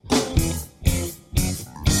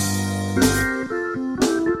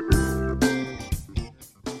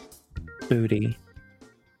Booty.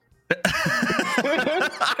 I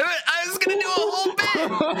was gonna do a whole bit.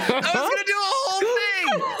 I was gonna do a whole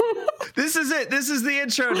thing. This is it. This is the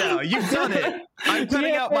intro now. You've done it. I'm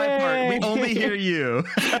cutting out my part. We only hear you.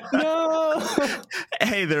 No.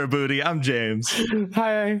 Hey there, Booty. I'm James.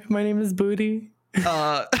 Hi, my name is Booty.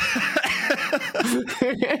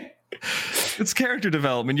 It's character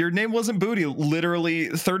development. Your name wasn't Booty literally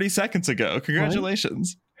 30 seconds ago.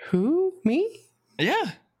 Congratulations. What? Who? Me?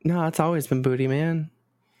 Yeah. No, it's always been Booty Man.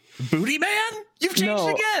 Booty Man? You've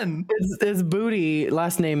changed again. It's Booty,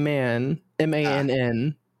 last name Man.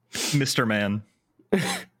 MANN. Mr. Man.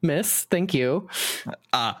 Miss, thank you.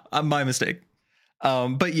 My mistake.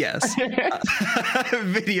 But yes,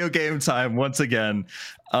 video game time once again.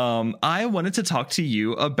 I wanted to talk to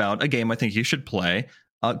you about a game I think you should play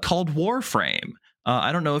called Warframe.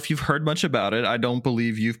 I don't know if you've heard much about it. I don't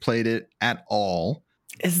believe you've played it at all.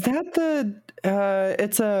 Is that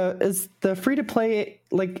is the free to play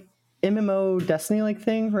like MMO Destiny like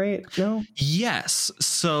thing, right? No? Yes.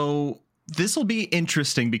 So this will be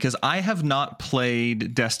interesting because I have not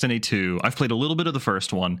played Destiny 2. I've played a little bit of the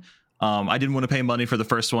first one. I didn't want to pay money for the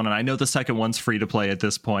first one, and I know the second one's free to play at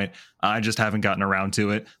this point. I just haven't gotten around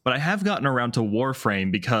to it. But I have gotten around to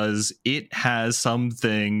Warframe because it has some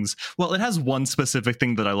things. Well, it has one specific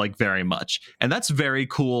thing that I like very much, and that's very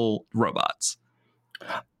cool robots.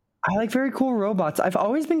 I like very cool robots. I've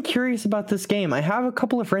always been curious about this game. I have a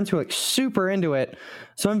couple of friends who are like super into it,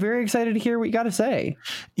 so I'm very excited to hear what you got to say.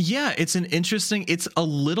 Yeah, it's a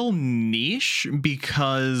little niche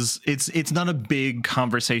because it's not a big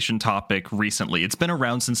conversation topic recently. It's been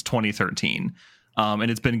around since 2013.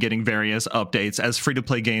 And it's been getting various updates as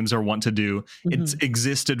free-to-play games are wont to do. Mm-hmm. It's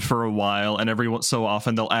existed for a while, and every so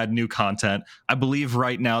often they'll add new content. I believe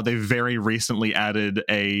right now they very recently added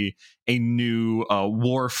a new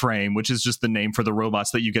Warframe, which is just the name for the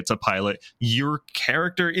robots that you get to pilot. Your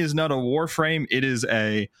character is not a Warframe. It is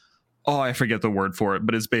I forget the word for it,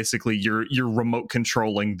 but it's basically you're remote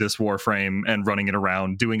controlling this Warframe and running it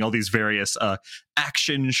around, doing all these various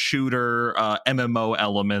action shooter MMO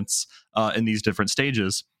elements in these different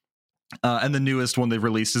stages. And the newest one they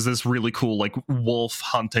released is this really cool like wolf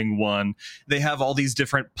hunting one. They have all these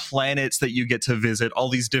different planets that you get to visit, all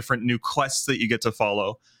these different new quests that you get to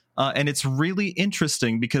follow. And it's really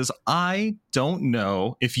interesting because I don't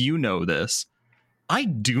know if you know this. I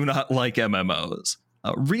do not like MMOs.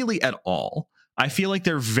 Really at all. I feel like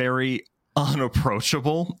they're very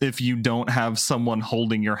unapproachable if you don't have someone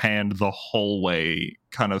holding your hand the whole way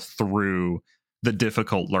kind of through the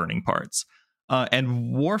difficult learning parts.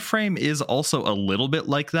 And Warframe is also a little bit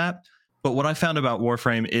like that. But what I found about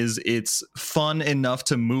Warframe is it's fun enough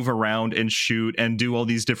to move around and shoot and do all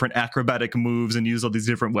these different acrobatic moves and use all these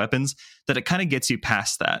different weapons that it kind of gets you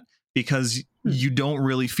past that. Because you don't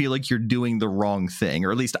really feel like you're doing the wrong thing,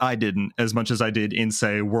 or at least I didn't as much as I did in,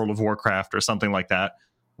 say, World of Warcraft or something like that,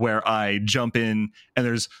 where I jump in and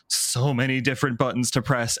there's so many different buttons to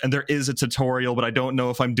press and there is a tutorial, but I don't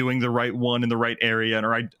know if I'm doing the right one in the right area,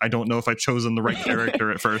 or I don't know if I've chosen the right character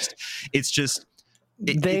at first. It's just...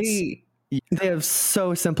 They have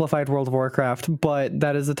so simplified World of Warcraft, but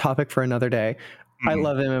that is a topic for another day. Mm-hmm. I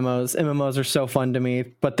love MMOs. MMOs are so fun to me,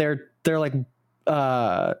 but they're like...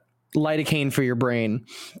 lidocaine for your brain.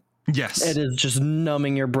 Yes, it is just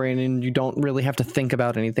numbing your brain and you don't really have to think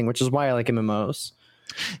about anything, which is why I like MMOs.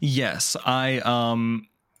 Yes,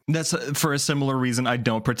 that's for a similar reason I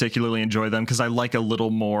don't particularly enjoy them, because I like a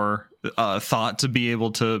little more thought to be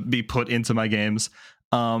able to be put into my games.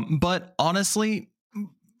 But honestly,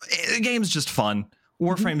 the game's just fun.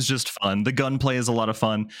 Warframe's just fun. The gunplay is a lot of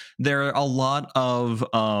fun. There are a lot of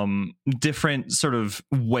different sort of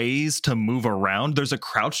ways to move around. There's a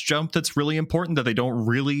crouch jump that's really important that they don't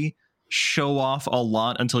really show off a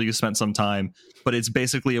lot until you spend some time. But it's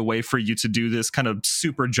basically a way for you to do this kind of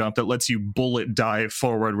super jump that lets you bullet dive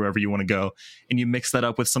forward wherever you want to go. And you mix that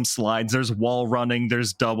up with some slides. There's wall running.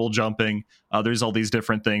 There's double jumping. There's all these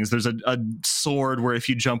different things. There's a sword where if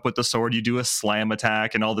you jump with the sword, you do a slam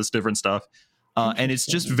attack and all this different stuff. And it's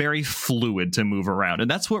just very fluid to move around. And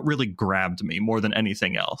that's what really grabbed me more than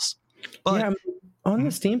anything else. But, yeah, I'm on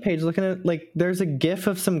the Steam page looking at, like, there's a GIF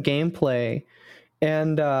of some gameplay.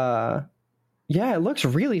 And, yeah, it looks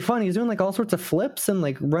really fun. He's doing, like, all sorts of flips and,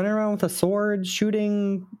 like, running around with a sword,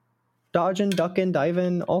 shooting, dodging, ducking,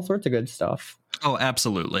 diving, all sorts of good stuff. Oh,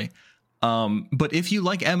 absolutely. But if you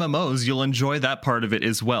like MMOs, you'll enjoy that part of it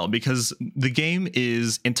as well, because the game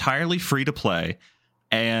is entirely free to play.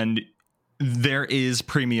 And there is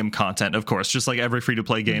premium content, of course, just like every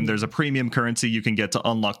free-to-play game. There's a premium currency you can get to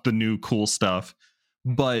unlock the new cool stuff.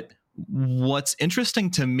 But what's interesting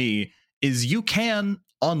to me is you can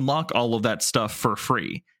unlock all of that stuff for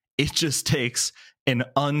free. It just takes an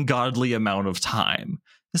ungodly amount of time.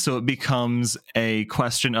 So it becomes a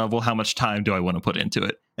question of, well, how much time do I want to put into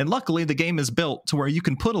it? And luckily, the game is built to where you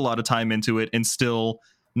can put a lot of time into it and still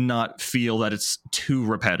not feel that it's too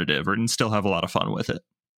repetitive, and still have a lot of fun with it.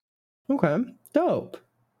 Okay, dope.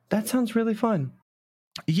 That sounds really fun.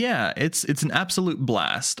 Yeah, it's an absolute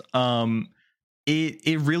blast.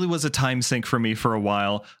 It really was a time sink for me for a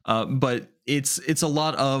while, but it's a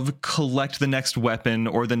lot of collect the next weapon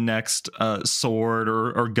or the next sword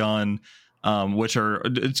or gun, which are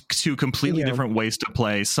two completely different ways to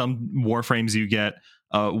play. Some Warframes you get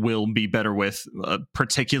will be better with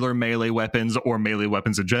particular melee weapons or melee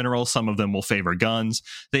weapons in general. Some of them will favor guns.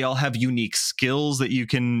 They all have unique skills that you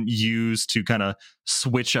can use to kind of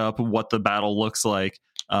switch up what the battle looks like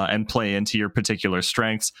and play into your particular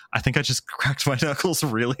strengths. I think I just cracked my knuckles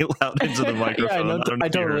really loud into the microphone. Yeah, I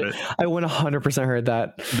totally. I 100% heard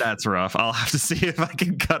that. That's rough. I'll have to see if I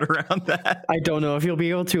can cut around that. I don't know if you'll be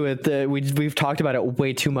able to. We've talked about it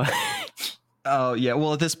way too much. Oh yeah,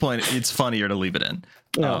 well at this point it's funnier to leave it in.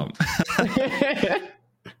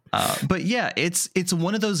 But yeah, it's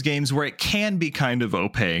one of those games where it can be kind of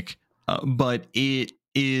opaque, but it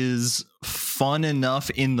is fun enough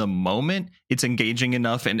in the moment. It's engaging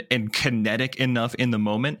enough and kinetic enough in the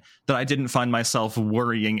moment that I didn't find myself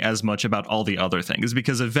worrying as much about all the other things,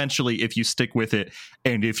 because eventually if you stick with it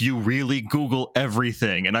and if you really Google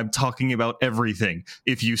everything, and I'm talking about everything,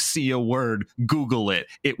 if you see a word, Google it.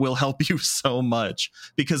 It will help you so much,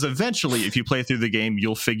 because eventually if you play through the game,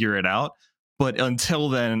 you'll figure it out. But until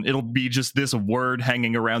then, it'll be just this word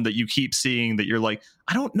hanging around that you keep seeing that you're like,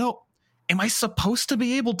 I don't know. Am I supposed to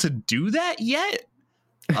be able to do that yet?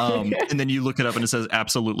 And then you look it up and it says,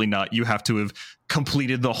 absolutely not. You have to have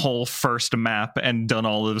completed the whole first map and done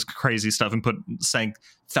all of this crazy stuff and sank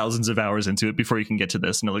thousands of hours into it before you can get to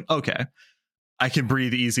this. And you're like, okay, I can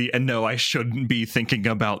breathe easy. And no, I shouldn't be thinking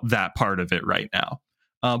about that part of it right now.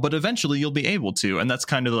 But eventually you'll be able to. And that's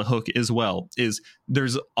kind of the hook as well, is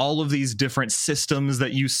there's all of these different systems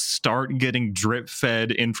that you start getting drip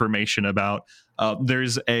fed information about.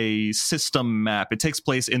 There's a system map. It takes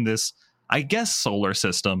place in this, I guess, solar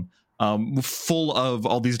system, full of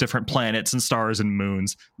all these different planets and stars and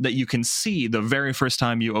moons that you can see the very first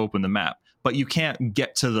time you open the map, but you can't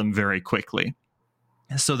get to them very quickly.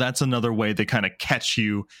 So that's another way they kind of catch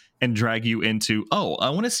you and drag you into, oh, I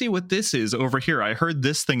want to see what this is over here. I heard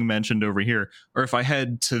this thing mentioned over here. Or if I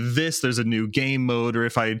head to this, there's a new game mode. Or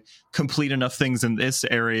if I complete enough things in this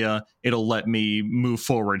area, it'll let me move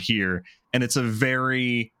forward here. And it's a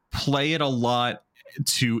very play it a lot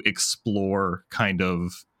to explore kind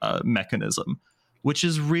of mechanism, which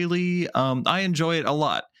is really, I enjoy it a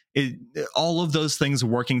lot. All of those things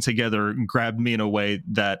working together grabbed me in a way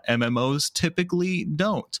that MMOs typically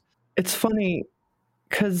don't. It's funny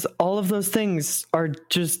because all of those things are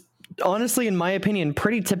just, honestly, in my opinion,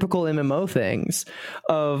 pretty typical MMO things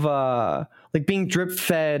of like being drip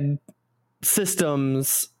fed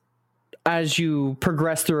systems as you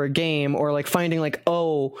progress through a game, or like finding like,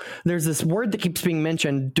 oh, there's this word that keeps being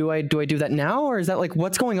mentioned. Do I do that now? Or is that like,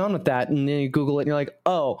 what's going on with that? And then you Google it and you're like,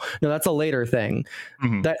 oh, no, that's a later thing.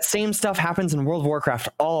 Mm-hmm. That same stuff happens in World of Warcraft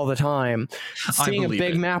all the time. Seeing a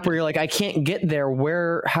big map where you're like, I can't get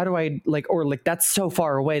there. How do I like, or like, that's so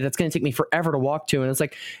far away. That's going to take me forever to walk to. And it's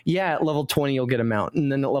like, yeah, at level 20, you'll get a mount.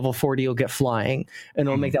 And then at level 40, you'll get flying. And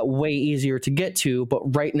it'll make that way easier to get to.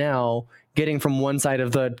 But right now, getting from one side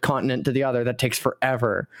of the continent to the other, that takes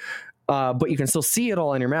forever. But you can still see it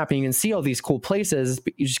all on your map, and you can see all these cool places,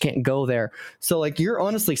 but you just can't go there. So like, you're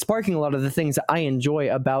honestly sparking a lot of the things that I enjoy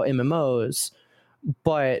about MMOs.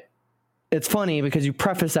 But it's funny because you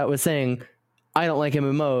preface that with saying, I don't like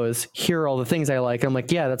MMOs. Here are all the things I like. I'm like,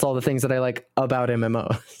 yeah, that's all the things that I like about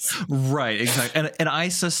MMOs. Right, exactly. And I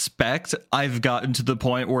suspect I've gotten to the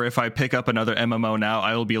point where if I pick up another MMO now,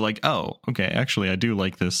 I will be like, oh, okay, actually, I do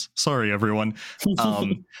like this. Sorry, everyone.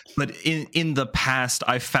 But in the past,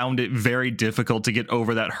 I found it very difficult to get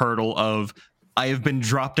over that hurdle of, I have been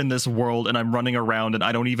dropped in this world and I'm running around and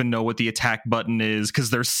I don't even know what the attack button is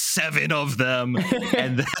because there's 7 of them.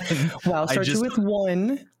 And then wow, start you with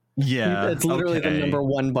 1. Yeah, it's literally the number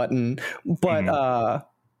 1 button, but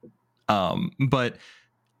but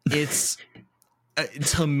it's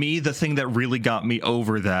to me, the thing that really got me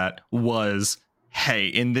over that was, hey,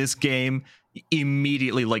 in this game,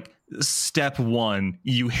 immediately, like step 1,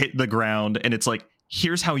 you hit the ground and it's like,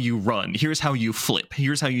 here's how you run, here's how you flip,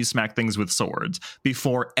 here's how you smack things with swords,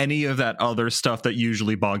 before any of that other stuff that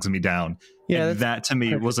usually bogs me down. Yeah, and that to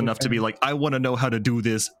me was enough to be like, I want to know how to do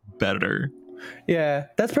this better. Yeah,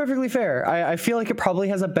 that's perfectly fair. I feel like it probably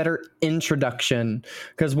has a better introduction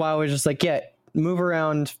because WoW is just like, yeah, move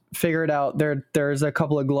around, figure it out. There's a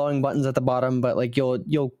couple of glowing buttons at the bottom, but like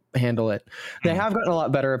you'll handle it. They have gotten a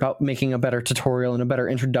lot better about making a better tutorial and a better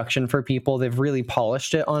introduction for people. They've really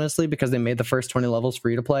polished it, honestly, because they made the first 20 levels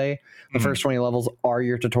free to play. The first 20 levels are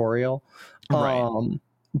your tutorial. Right.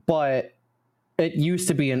 But it used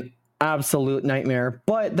to be an absolute nightmare.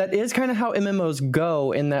 But that is kind of how MMOs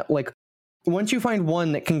go, in that like once you find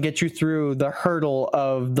one that can get you through the hurdle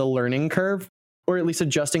of the learning curve, or at least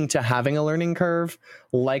adjusting to having a learning curve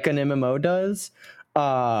like an MMO does,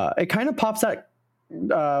 it kind of pops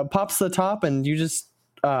the top, and you just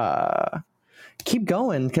keep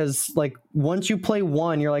going, because like once you play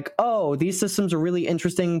one, you're like, oh, these systems are really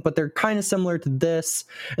interesting, but they're kind of similar to this.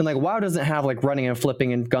 And like WoW doesn't have like running and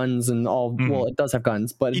flipping and guns and all. Well, it does have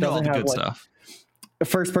guns, but it doesn't have like stuff.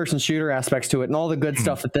 First person shooter aspects to it and all the good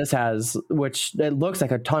stuff that this has, which it looks like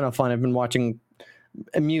a ton of fun. I've been watching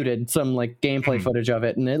muted some like gameplay footage of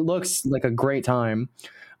it, and it looks like a great time.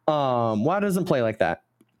 WoW doesn't play like that,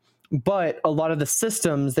 but a lot of the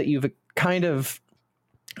systems that you've kind of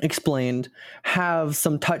explained have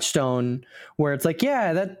some touchstone where it's like,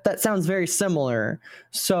 yeah, that sounds very similar.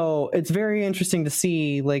 So it's very interesting to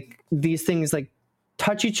see like these things like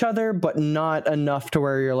touch each other, but not enough to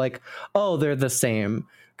where you're like, oh, they're the same,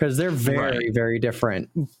 because they're very, very different.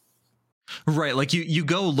 Right, like you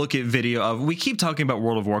go look at video of, we keep talking about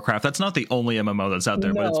World of Warcraft. That's not the only MMO that's out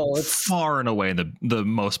there, but it's far and away the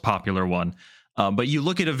most popular one. But you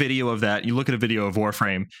look at a video of that, you look at a video of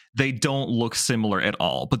Warframe, they don't look similar at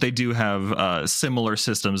all, but they do have similar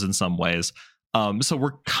systems in some ways. So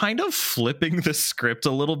we're kind of flipping the script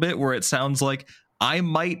a little bit, where it sounds like I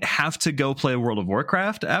might have to go play World of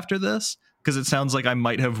Warcraft after this, because it sounds like I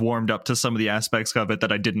might have warmed up to some of the aspects of it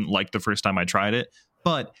that I didn't like the first time I tried it.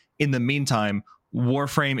 But in the meantime,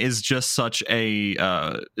 Warframe is just such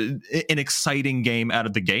an exciting game out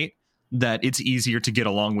of the gate that it's easier to get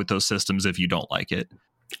along with those systems if you don't like it.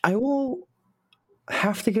 I will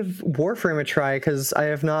have to give Warframe a try because I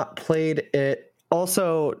have not played it.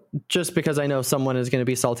 Also, just because I know someone is going to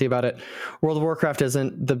be salty about it, World of Warcraft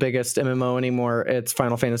isn't the biggest MMO anymore. It's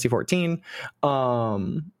Final Fantasy 14.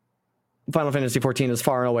 Final Fantasy 14 is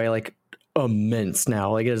far and away like immense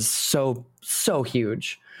now. Like it is so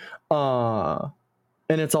huge. And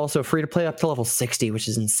it's also free to play up to level 60, which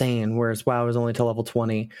is insane, whereas WoW is only to level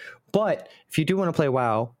 20. But if you do want to play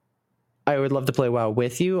WoW, I would love to play WoW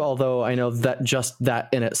with you, although I know that just that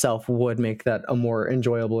in itself would make that a more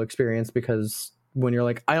enjoyable experience, because when you're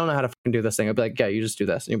like, I don't know how to fucking do this thing, I'd be like, yeah, you just do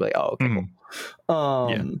this. And you'd be like, oh, okay,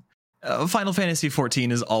 cool. Final Fantasy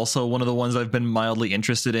 14 is also one of the ones I've been mildly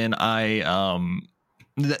interested in.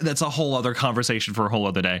 That's a whole other conversation for a whole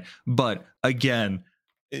other day. But again,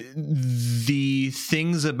 the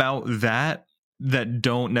things about that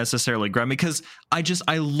don't necessarily grab me, because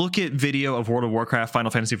I look at video of World of Warcraft,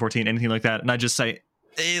 Final Fantasy 14, anything like that, and I just say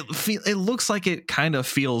it looks like it kind of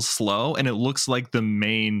feels slow, and it looks like the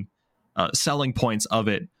main selling points of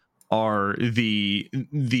it are the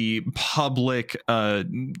public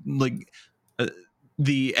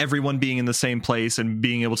the everyone being in the same place and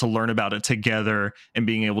being able to learn about it together and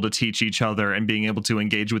being able to teach each other and being able to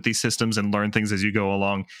engage with these systems and learn things as you go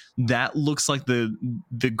along. That looks like the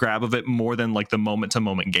grab of it more than like the moment to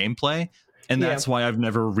moment gameplay. And that's why I've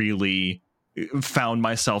never really found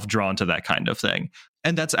myself drawn to that kind of thing.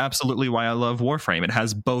 And that's absolutely why I love Warframe. It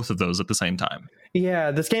has both of those at the same time. Yeah,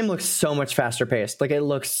 this game looks so much faster paced. Like it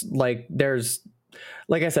looks like there's,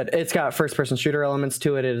 like I said, it's got first person shooter elements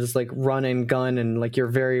to it. It is like run and gun, and like you're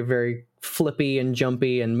very, very flippy and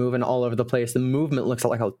jumpy and moving all over the place. The movement looks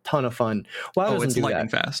like a ton of fun. WoW doesn't it's do lightning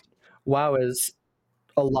that. Fast. WoW is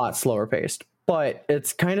a lot slower paced, but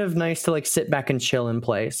it's kind of nice to like sit back and chill and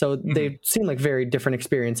play. So they seem like very different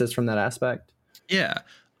experiences from that aspect. Yeah.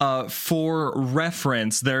 For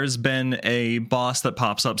reference, there's been a boss that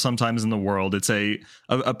pops up sometimes in the world. It's a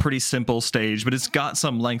pretty simple stage, but it's got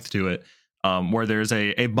some length to it, where there's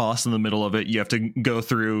a boss in the middle of it. You have to go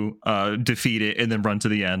through, defeat it, and then run to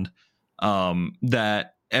the end.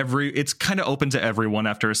 It's kind of open to everyone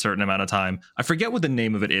after a certain amount of time. I forget what the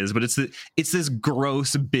name of it is, but it's this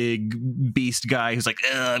gross big beast guy who's like,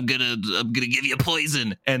 I'm gonna give you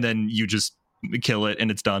poison, and then you just kill it and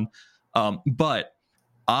it's done. But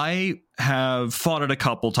I have fought it a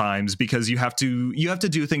couple times because you have to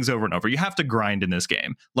do things over and over. You have to grind in this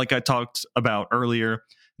game. Like I talked about earlier,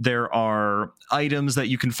 there are items that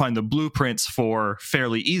you can find the blueprints for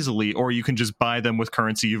fairly easily, or you can just buy them with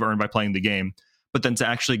currency you've earned by playing the game. But then to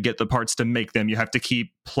actually get the parts to make them, you have to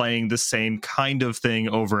keep playing the same kind of thing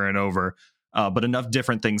over and over. but enough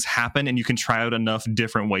different things happen, and you can try out enough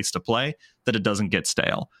different ways to play that it doesn't get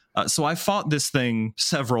stale. So I fought this thing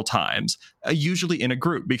several times, usually in a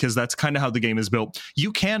group, because that's kind of how the game is built.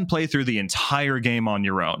 You can play through the entire game on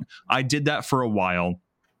your own. I did that for a while.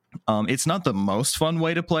 It's not the most fun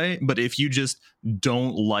way to play, but if you just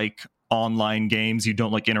don't like online games, you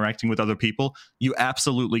don't like interacting with other people, you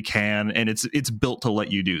absolutely can, and it's built to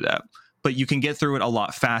let you do that. But you can get through it a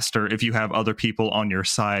lot faster if you have other people on your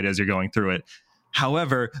side as you're going through it.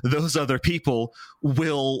 However, those other people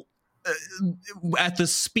will, at the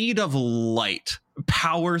speed of light,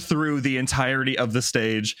 power through the entirety of the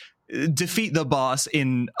stage, defeat the boss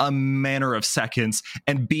in a matter of seconds,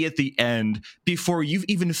 and be at the end before you've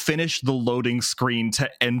even finished the loading screen to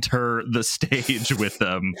enter the stage with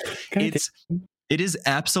them. It is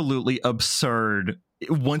absolutely absurd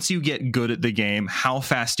once you get good at the game how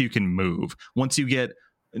fast you can move. Once you get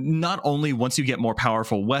more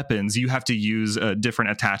powerful weapons, you have to use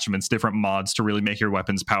different attachments, different mods to really make your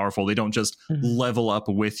weapons powerful. They don't just level up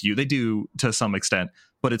with you. They do to some extent,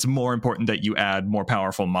 but it's more important that you add more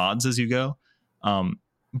powerful mods as you go.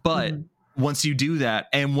 But once you do that,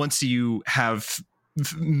 and once you have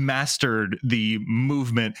mastered the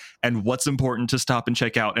movement and what's important to stop and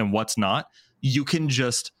check out and what's not, you can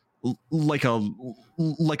just like a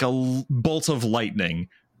bolt of lightning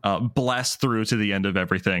blast through to the end of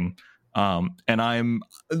everything. And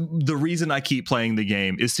the reason I keep playing the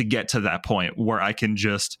game is to get to that point where I can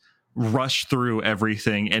just rush through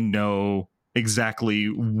everything and know exactly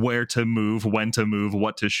where to move, when to move,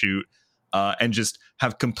 what to shoot, and just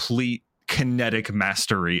have complete kinetic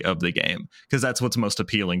mastery of the game, because that's what's most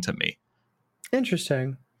appealing to me.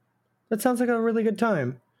 Interesting. That sounds like a really good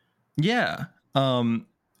time. Yeah.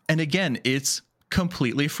 And again, it's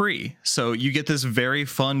completely free. So you get this very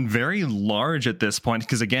fun, very large at this point,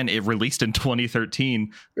 because again, it released in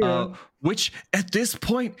 2013, which at this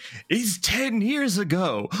point is 10 years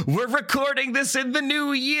ago. We're recording this in the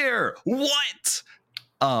new year. What?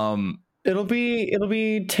 It'll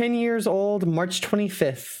be 10 years old, March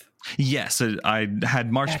 25th. Yes, I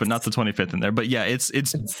had March, but not the 25th in there. But yeah, it's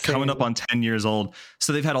insane. Coming up on 10 years old.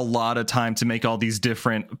 So they've had a lot of time to make all these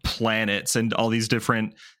different planets and all these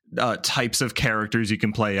different types of characters you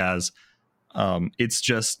can play as.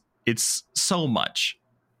 It's so much,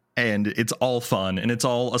 and it's all fun, and it's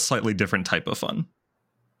all a slightly different type of fun.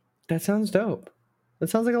 That sounds dope.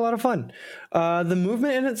 That sounds like a lot of fun. The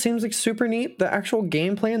movement in it seems like super neat. The actual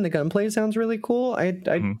gameplay and the gunplay sounds really cool. I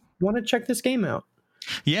want to check this game out.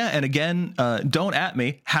 Yeah, and again, don't at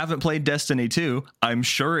me. Haven't played Destiny 2. I'm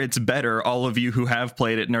sure it's better. All of you who have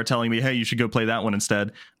played it and are telling me, hey, you should go play that one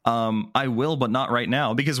instead. I will, but not right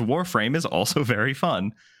now, because Warframe is also very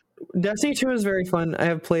fun. Destiny 2 is very fun. I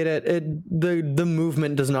have played it. The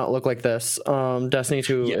movement does not look like this. Destiny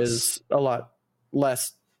 2 is a lot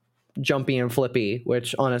less jumpy and flippy,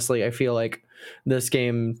 which honestly, I feel like this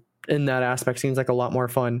game in that aspect seems like a lot more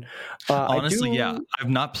fun. Honestly, I've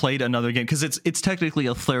not played another game, because it's technically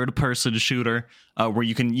a third person shooter where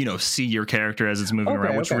you can see your character as it's moving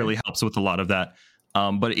around, which really helps with a lot of that.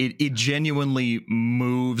 But it genuinely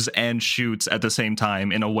moves and shoots at the same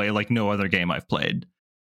time in a way like no other game I've played.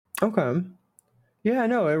 Okay. Yeah,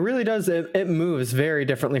 no, it really does. It moves very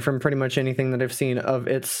differently from pretty much anything that I've seen of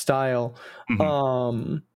its style.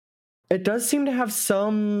 It does seem to have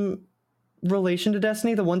some relation to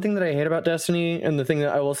Destiny. The one thing that I hate about Destiny, and the thing that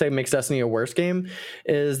I will say makes Destiny a worse game,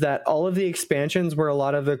 is that all of the expansions where a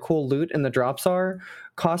lot of the cool loot and the drops are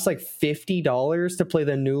cost like $50 to play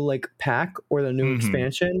the new like pack or the new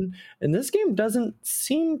expansion, and this game doesn't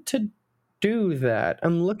seem to do that.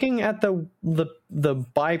 I'm looking at the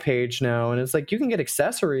buy page now, and it's like you can get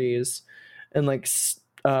accessories and like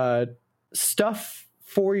stuff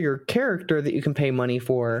for your character that you can pay money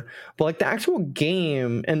for, but like the actual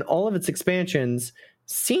game and all of its expansions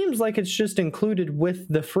seems like it's just included with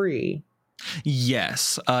the free.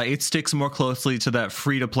 Yes, it sticks more closely to that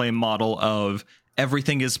free-to-play model of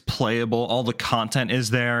everything is playable, all the content is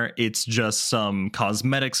there, it's just some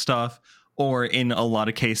cosmetic stuff, or in a lot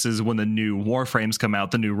of cases when the new Warframes come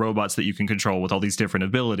out, the new robots that you can control with all these different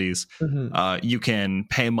abilities, you can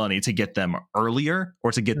pay money to get them earlier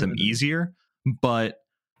or to get them easier, but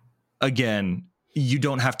again, you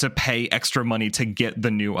don't have to pay extra money to get the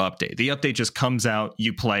new update. The update just comes out,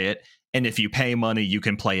 you play it, and if you pay money, you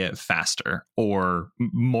can play it faster or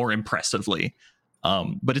more impressively.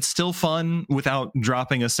 But it's still fun without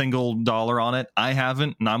dropping a single dollar on it. I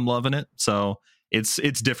haven't, and I'm loving it. So it's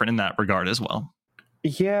different in that regard as well.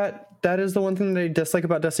 Yeah, that is the one thing that I dislike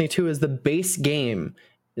about Destiny 2 is the base game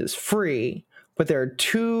is free, but there are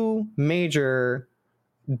two major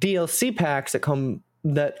DLC packs that come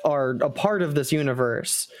that are a part of this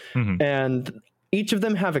universe, and each of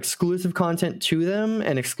them have exclusive content to them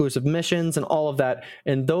and exclusive missions and all of that,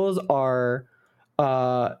 and those are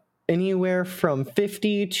anywhere from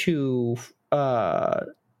 $50 to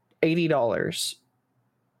 $80,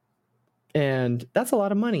 and that's a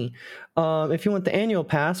lot of money. If you want the annual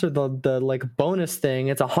pass or the like bonus thing,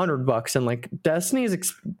 it's $100, and like Destiny's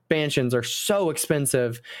expansions are so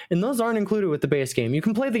expensive, and those aren't included with the base game. You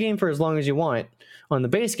can play the game for as long as you want on the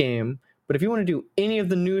base game, but if you want to do any of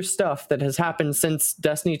the new stuff that has happened since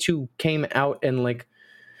Destiny 2 came out in like,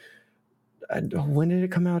 when did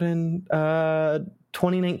it come out in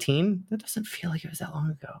 2019? That doesn't feel like it was that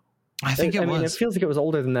long ago. I think it was. Mean, it feels like it was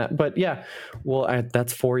older than that, but yeah. Well,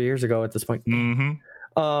 that's 4 years ago at this point.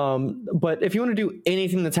 But if you want to do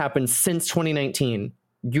anything that's happened since 2019,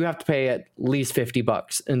 you have to pay at least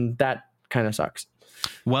 $50, and that kind of sucks.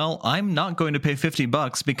 Well, I'm not going to pay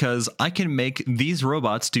 $50 because I can make these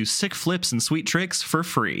robots do sick flips and sweet tricks for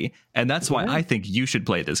free, and that's why I think you should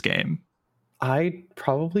play this game. I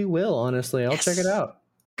probably will, honestly. I'll check it out.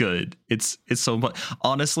 Good. It's so much.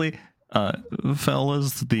 Honestly,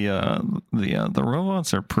 fellas, the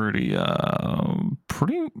robots are pretty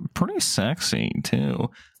sexy too.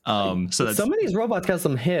 So that's, some of these robots got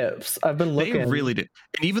some hips. I've been looking. They really do.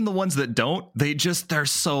 And even the ones that don't, they're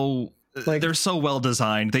so well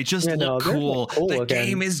designed. They just look cool. The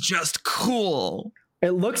game is just cool.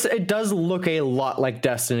 It does look a lot like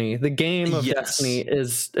Destiny. The game of Destiny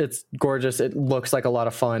it's gorgeous. It looks like a lot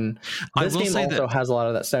of fun. This game also has a lot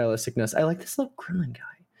of that stylisticness. I like this little gremlin guy.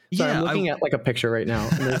 So I'm looking at like a picture right now,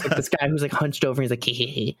 and there's like this guy who's like hunched over, and he's like,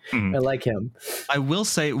 hee. I like him. I will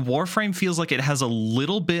say Warframe feels like it has a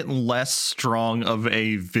little bit less strong of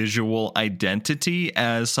a visual identity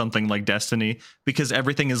as something like Destiny, because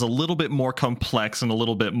everything is a little bit more complex and a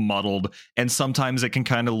little bit muddled, and sometimes it can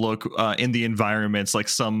kind of look in the environments like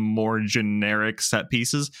some more generic set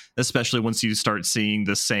pieces, especially once you start seeing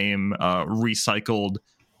the same recycled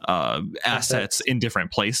assets in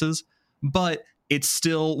different places. But it's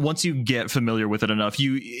still, once you get familiar with it enough,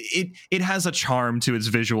 it has a charm to its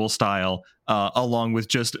visual style, along with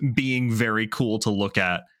just being very cool to look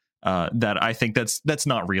at. That I think that's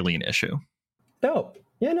not really an issue. Dope.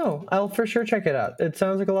 Yeah, no, I'll for sure check it out. It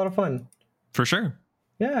sounds like a lot of fun. For sure.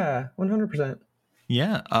 Yeah, 100%.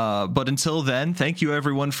 Yeah, but until then, thank you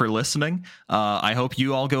everyone for listening. I hope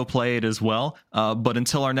you all go play it as well. But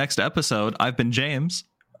until our next episode, I've been James.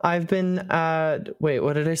 I've been wait,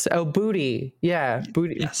 what did I say? Oh, Booty. Yeah,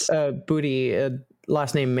 Booty. Yes. Booty,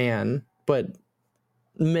 last name Man, but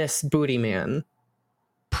Miss Booty Man.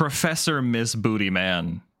 Professor Miss Booty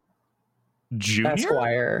Man. Junior?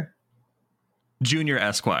 Esquire. Junior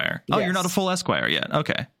Esquire. Oh, yes. You're not a full Esquire yet.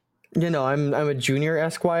 Okay. You know, I'm a junior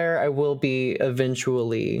Esquire. I will be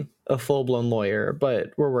eventually a full-blown lawyer,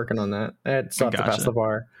 but we're working on that. I still have to pass the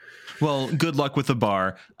bar. Well, good luck with the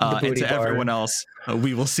bar. And to everyone else,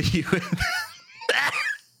 we will see you.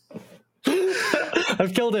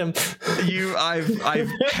 I've killed him. I've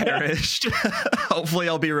perished. Hopefully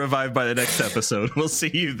I'll be revived by the next episode. We'll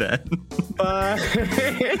see you then. Bye.